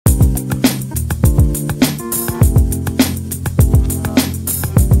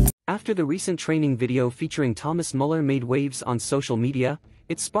After the recent training video featuring Thomas Muller made waves on social media,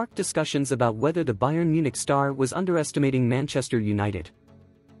 it sparked discussions about whether the Bayern Munich star was underestimating Manchester United.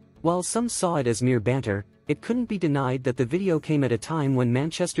 While some saw it as mere banter, it couldn't be denied that the video came at a time when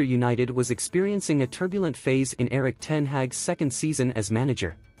Manchester United was experiencing a turbulent phase in Erik ten Hag's second season as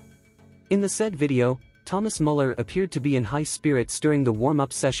manager. In the said video, Thomas Muller appeared to be in high spirits during the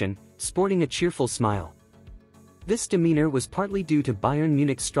warm-up session, sporting a cheerful smile. This demeanor was partly due to Bayern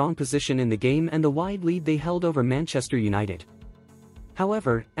Munich's strong position in the game and the wide lead they held over Manchester United.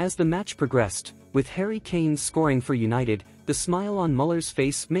 However, as the match progressed, with Harry Kane scoring for United, the smile on Muller's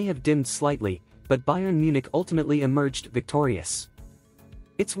face may have dimmed slightly, but Bayern Munich ultimately emerged victorious.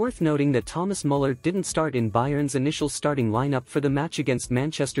 It's worth noting that Thomas Muller didn't start in Bayern's initial starting lineup for the match against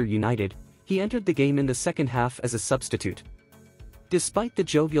Manchester United. He entered the game in the second half as a substitute. Despite the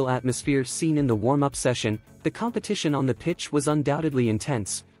jovial atmosphere seen in the warm-up session, the competition on the pitch was undoubtedly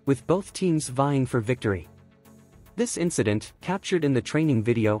intense, with both teams vying for victory. This incident, captured in the training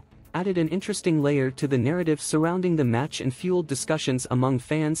video, added an interesting layer to the narrative surrounding the match and fueled discussions among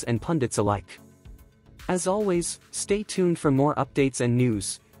fans and pundits alike. As always, stay tuned for more updates and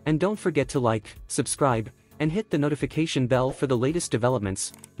news, and don't forget to like, subscribe, and hit the notification bell for the latest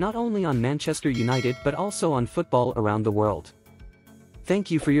developments, not only on Manchester United but also on football around the world.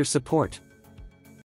 Thank you for your support.